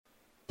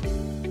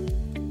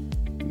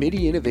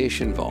MIDI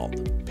Innovation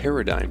Vault,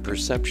 Paradigm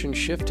Perception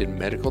Shift in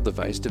Medical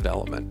Device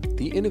Development,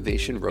 the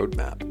Innovation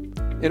Roadmap.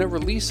 In a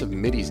release of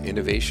MIDI's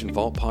Innovation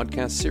Vault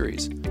podcast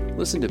series,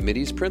 listen to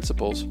MIDI's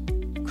principals,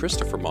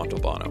 Christopher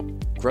Montalbano,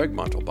 Greg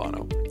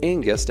Montalbano,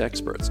 and guest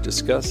experts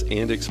discuss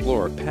and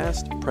explore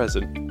past,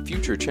 present,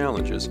 future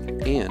challenges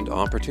and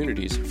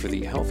opportunities for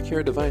the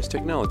healthcare device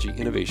technology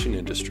innovation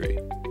industry.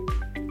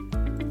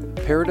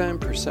 Paradigm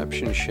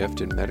Perception Shift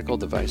in Medical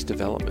Device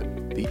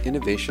Development, the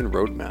Innovation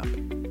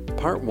Roadmap.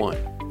 Part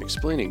 1,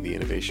 explaining the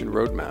Innovation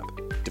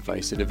Roadmap,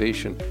 device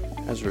innovation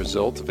as a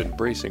result of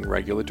embracing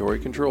regulatory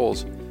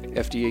controls,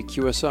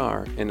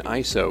 FDA-QSR and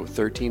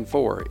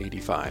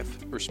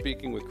ISO-13485. We're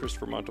speaking with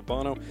Christopher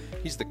Montalbano.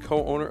 He's the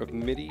co-owner of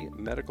MIDI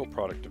Medical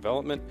Product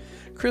Development.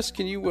 Chris,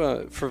 can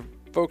you, for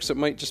folks that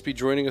might just be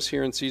joining us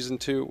here in Season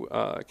 2,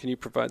 can you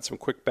provide some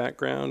quick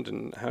background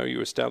and how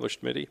you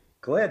established MIDI?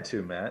 Glad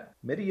to, Matt.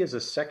 MIDI is a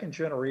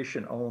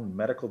second-generation owned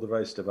medical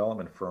device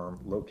development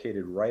firm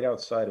located right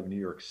outside of New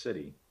York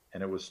City,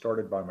 and it was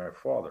started by my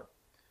father.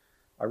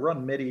 I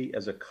run MIDI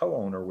as a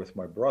co-owner with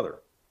my brother.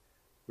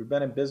 We've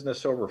been in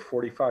business over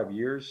 45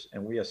 years,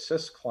 and we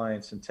assist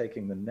clients in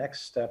taking the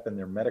next step in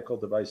their medical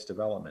device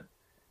development,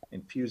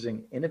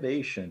 infusing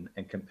innovation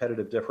and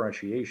competitive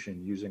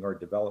differentiation using our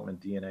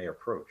DevelopmentDNA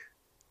approach.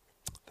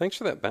 Thanks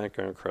for that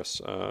background,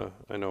 Chris.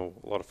 I know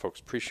a lot of folks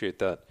appreciate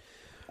that.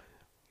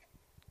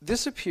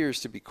 This appears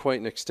to be quite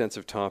an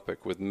extensive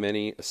topic with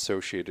many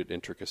associated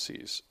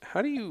intricacies.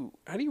 How do you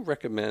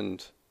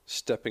recommend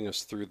stepping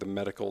us through the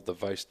medical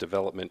device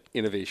development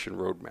innovation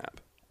roadmap?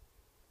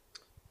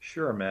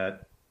 Sure,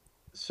 Matt.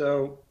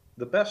 So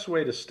the best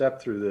way to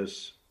step through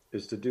this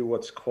is to do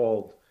what's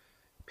called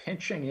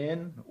pinching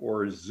in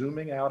or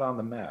zooming out on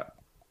the map.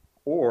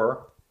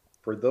 Or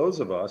for those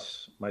of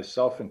us,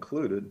 myself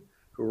included,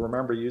 who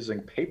remember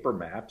using paper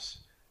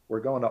maps, we're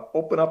going to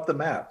open up the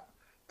map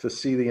to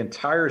see the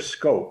entire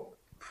scope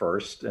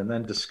first and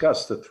then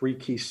discuss the 3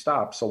 key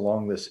stops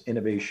along this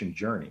innovation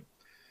journey.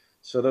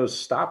 So those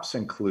stops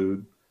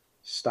include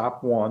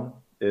stop 1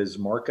 is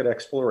market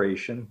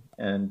exploration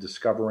and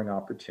discovering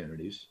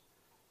opportunities.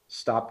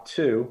 Stop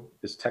 2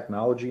 is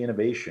technology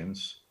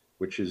innovations,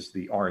 which is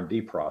the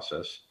R&D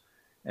process.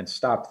 And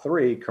stop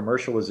 3,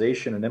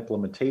 commercialization and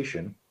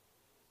implementation,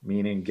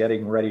 meaning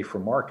getting ready for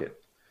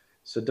market.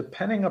 So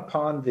depending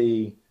upon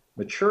the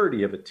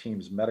maturity of a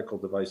team's medical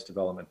device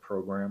development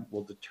program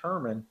will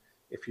determine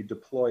if you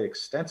deploy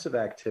extensive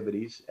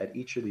activities at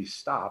each of these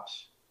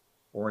stops,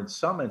 or in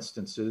some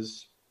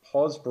instances,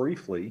 pause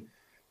briefly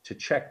to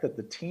check that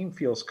the team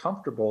feels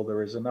comfortable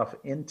there is enough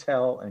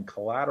intel and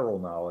collateral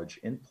knowledge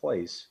in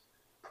place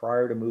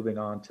prior to moving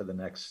on to the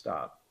next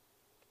stop.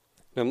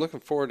 Now, I'm looking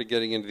forward to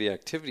getting into the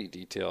activity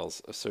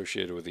details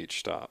associated with each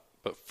stop.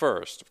 But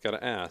first, I've got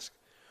to ask,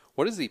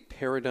 what is the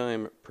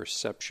paradigm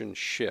perception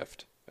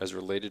shift as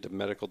related to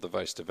medical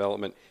device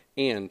development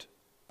and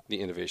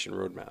the innovation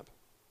roadmap?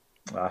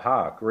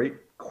 Aha,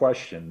 great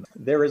question.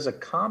 There is a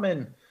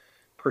common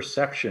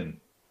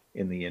perception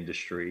in the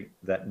industry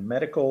that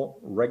medical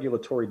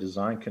regulatory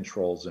design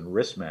controls and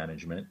risk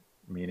management,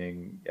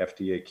 meaning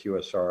FDA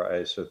QSR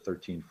ISO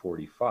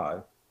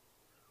 13485,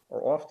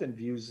 are often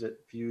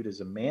viewed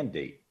as a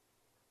mandate,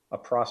 a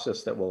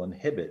process that will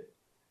inhibit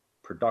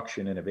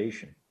production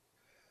innovation.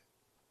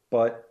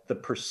 But the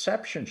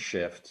perception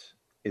shift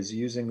is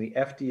using the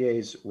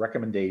FDA's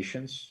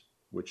recommendations,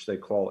 which they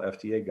call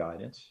FDA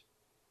Guidance,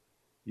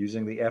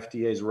 using the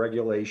FDA's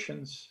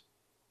regulations,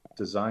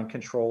 design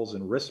controls,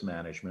 and risk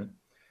management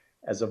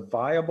as a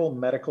viable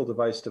medical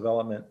device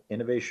development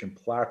innovation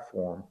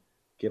platform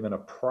given a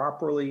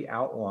properly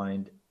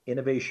outlined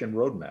innovation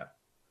roadmap,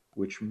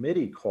 which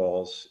MIDI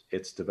calls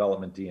its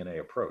DevelopmentDNA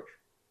approach.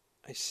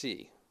 I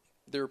see.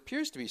 There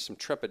appears to be some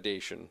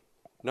trepidation,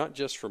 not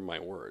just from my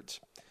words,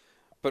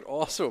 but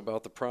also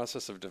about the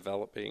process of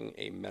developing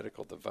a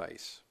medical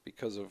device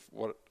because of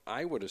what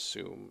I would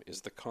assume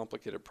is the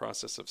complicated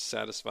process of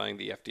satisfying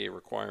the FDA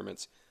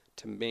requirements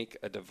to make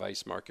a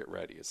device market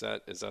ready. Is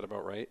that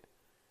about right?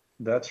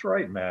 That's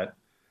right, Matt.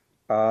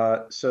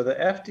 So the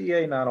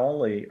FDA not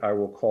only, I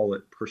will call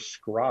it,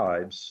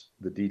 prescribes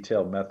the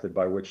detailed method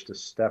by which to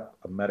step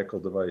a medical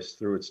device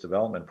through its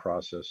development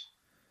process,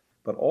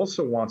 but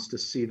also wants to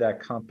see that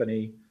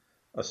company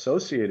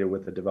associated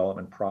with the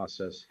development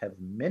process have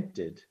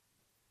minted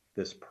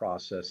this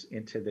process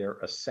into their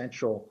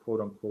essential,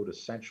 quote unquote,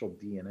 essential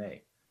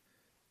DNA,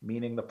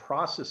 meaning the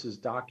process is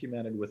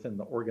documented within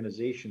the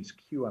organization's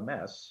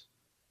QMS,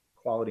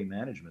 quality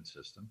management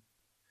system,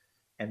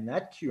 and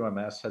that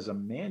QMS has a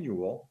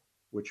manual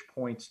which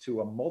points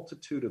to a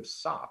multitude of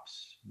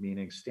SOPs,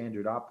 meaning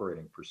standard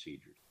operating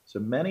procedures. So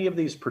many of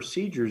these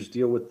procedures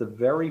deal with the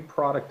very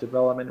product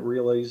development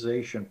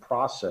realization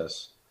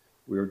process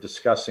we are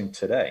discussing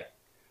today.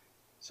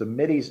 So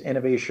MIDI's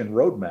innovation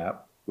roadmap,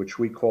 which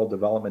we call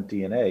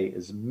DevelopmentDNA,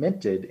 is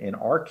minted in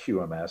our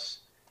QMS,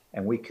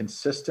 and we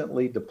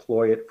consistently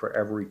deploy it for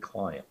every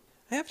client.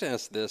 I have to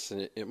ask this,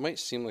 and it might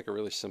seem like a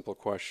really simple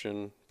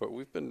question, but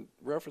we've been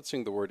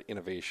referencing the word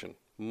innovation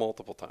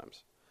multiple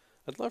times.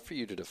 I'd love for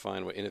you to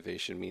define what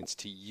innovation means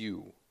to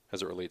you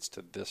as it relates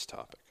to this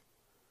topic?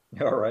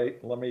 All right,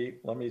 let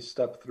me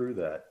step through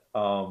that.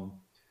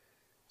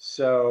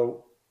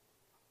 So,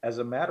 as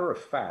a matter of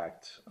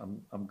fact,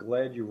 I'm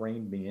glad you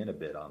reined me in a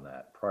bit on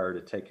that prior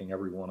to taking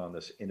everyone on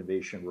this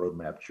innovation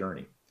roadmap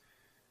journey.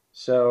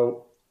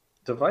 So,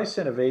 device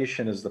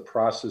innovation is the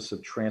process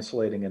of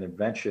translating an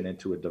invention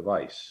into a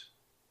device,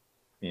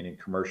 meaning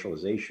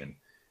commercialization,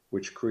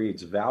 which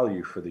creates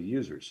value for the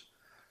users.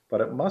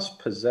 But it must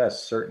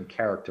possess certain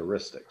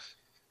characteristics.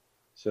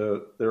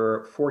 So there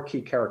are four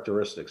key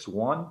characteristics.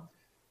 One,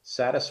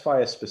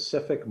 satisfy a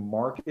specific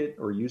market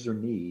or user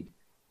need,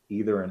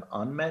 either an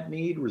unmet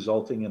need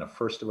resulting in a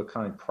first of a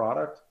kind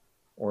product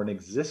or an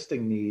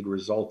existing need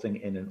resulting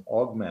in an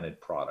augmented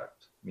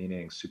product,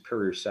 meaning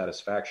superior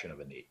satisfaction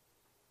of a need.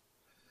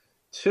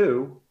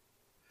 Two,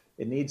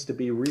 it needs to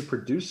be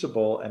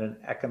reproducible at an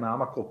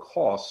economical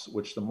cost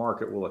which the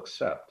market will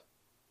accept.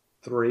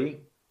 Three,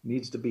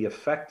 needs to be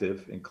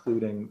effective,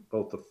 including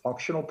both the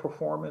functional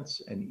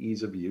performance and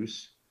ease of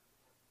use.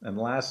 And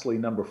lastly,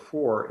 number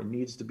four, it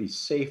needs to be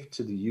safe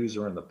to the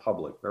user and the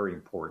public, very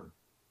important.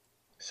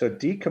 So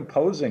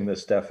decomposing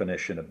this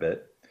definition a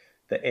bit,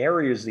 the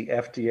areas the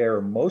FDA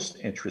are most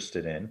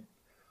interested in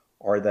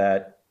are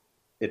that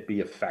it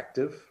be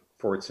effective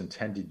for its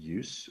intended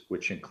use,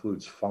 which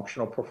includes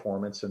functional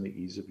performance and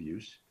the ease of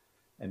use,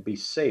 and be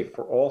safe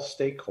for all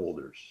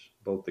stakeholders,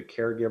 both the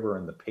caregiver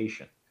and the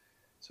patient.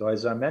 So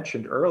as I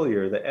mentioned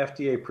earlier, the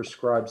FDA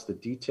prescribes the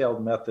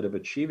detailed method of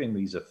achieving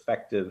these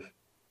effective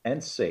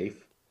and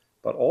safe,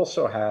 but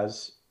also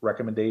has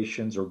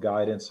recommendations or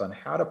guidance on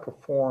how to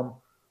perform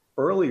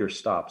earlier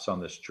stops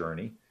on this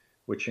journey,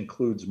 which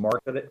includes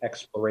market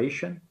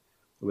exploration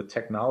with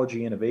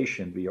technology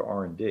innovation via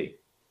R&D.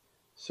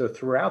 So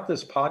throughout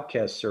this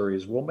podcast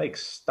series, we'll make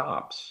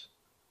stops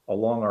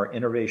along our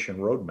innovation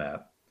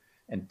roadmap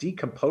and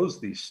decompose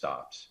these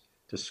stops,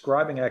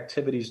 describing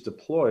activities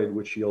deployed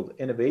which yield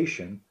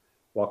innovation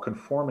while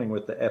conforming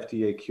with the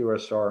FDA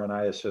QSR and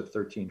ISO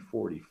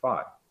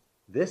 13485.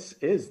 This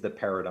is the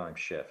paradigm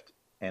shift,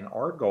 and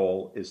our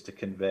goal is to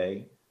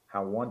convey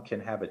how one can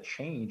have a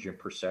change in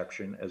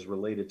perception as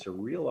related to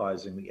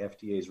realizing the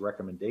FDA's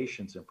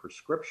recommendations and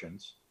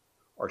prescriptions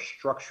are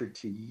structured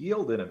to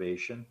yield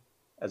innovation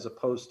as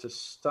opposed to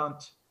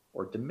stunt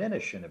or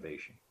diminish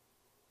innovation.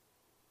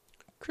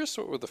 Chris,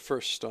 what would the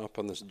first stop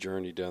on this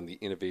journey down the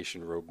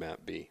innovation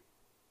roadmap be?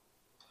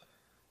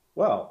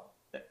 Well,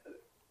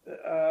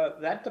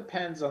 that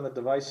depends on the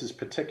device's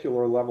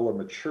particular level of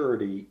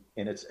maturity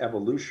in its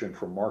evolution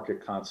from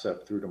market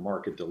concept through to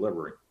market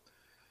delivery.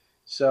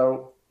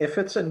 So if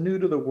it's a new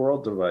to the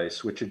world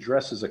device which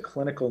addresses a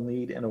clinical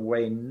need in a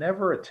way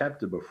never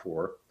attempted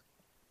before,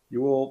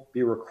 you will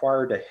be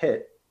required to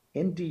hit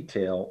in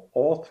detail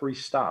all three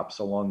stops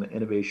along the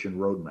innovation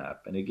roadmap.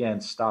 And again,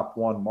 stop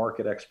one,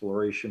 market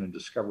exploration and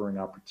discovering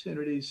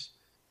opportunities.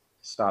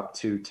 Stop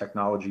two,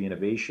 technology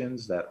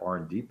innovations, that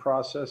R&D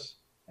process.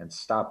 And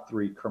stop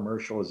three,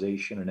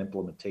 commercialization and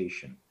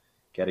implementation,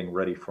 getting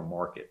ready for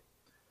market.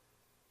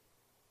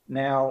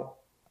 Now,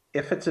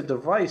 if it's a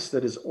device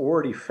that is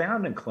already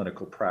found in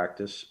clinical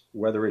practice,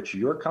 whether it's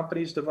your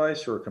company's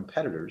device or a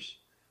competitor's,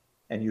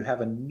 and you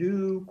have a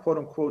new quote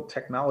unquote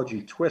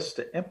technology twist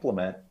to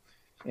implement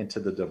into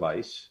the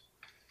device,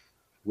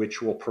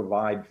 which will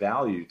provide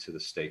value to the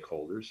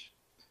stakeholders,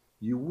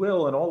 you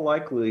will in all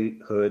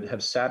likelihood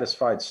have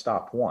satisfied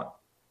stop one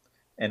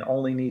and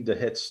only need to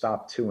hit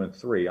stop 2 and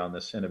 3 on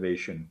this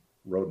innovation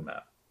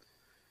roadmap.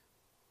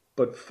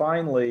 But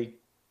finally,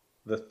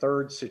 the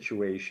third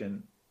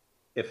situation,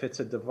 if it's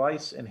a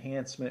device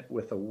enhancement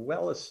with a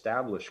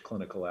well-established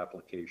clinical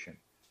application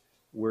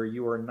where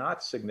you are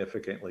not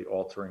significantly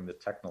altering the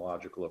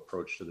technological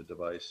approach to the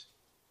device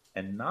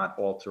and not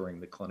altering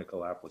the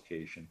clinical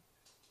application,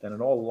 then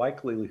in all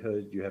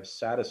likelihood you have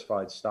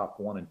satisfied stop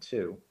 1 and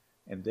 2,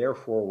 and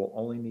therefore will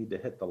only need to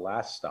hit the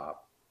last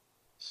stop,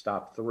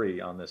 stop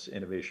 3 on this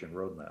innovation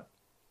roadmap.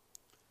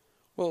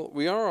 Well,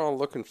 we are all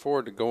looking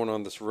forward to going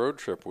on this road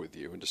trip with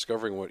you and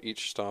discovering what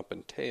each stop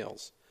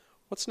entails.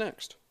 What's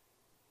next?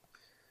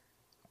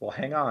 Well,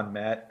 hang on,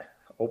 Matt.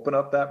 Open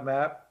up that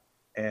map,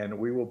 and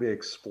we will be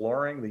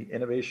exploring the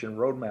innovation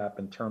roadmap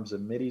in terms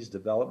of MIDI's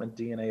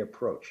DevelopmentDNA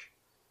approach.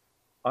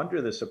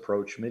 Under this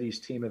approach, MIDI's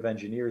team of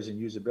engineers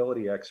and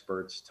usability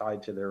experts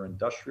tied to their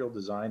industrial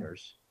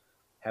designers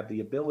have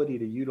the ability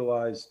to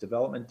utilize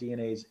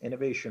DevelopmentDNA's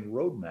innovation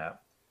roadmap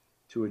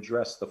to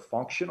address the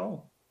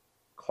functional,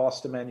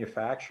 cost to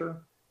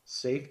manufacture,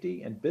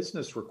 safety, and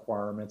business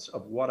requirements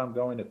of what I'm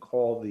going to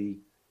call the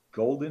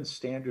golden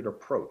standard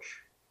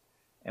approach.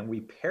 And we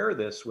pair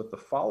this with the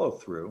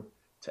follow-through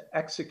to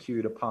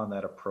execute upon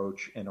that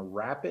approach in a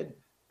rapid,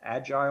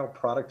 agile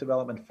product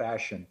development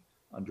fashion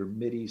under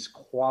MIDI's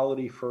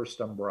quality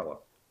first umbrella.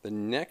 The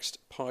next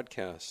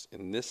podcast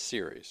in this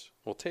series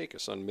will take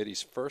us on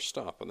MIDI's first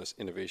stop on this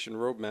innovation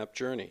roadmap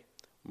journey,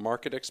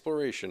 market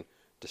exploration,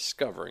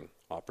 discovering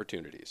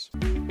opportunities.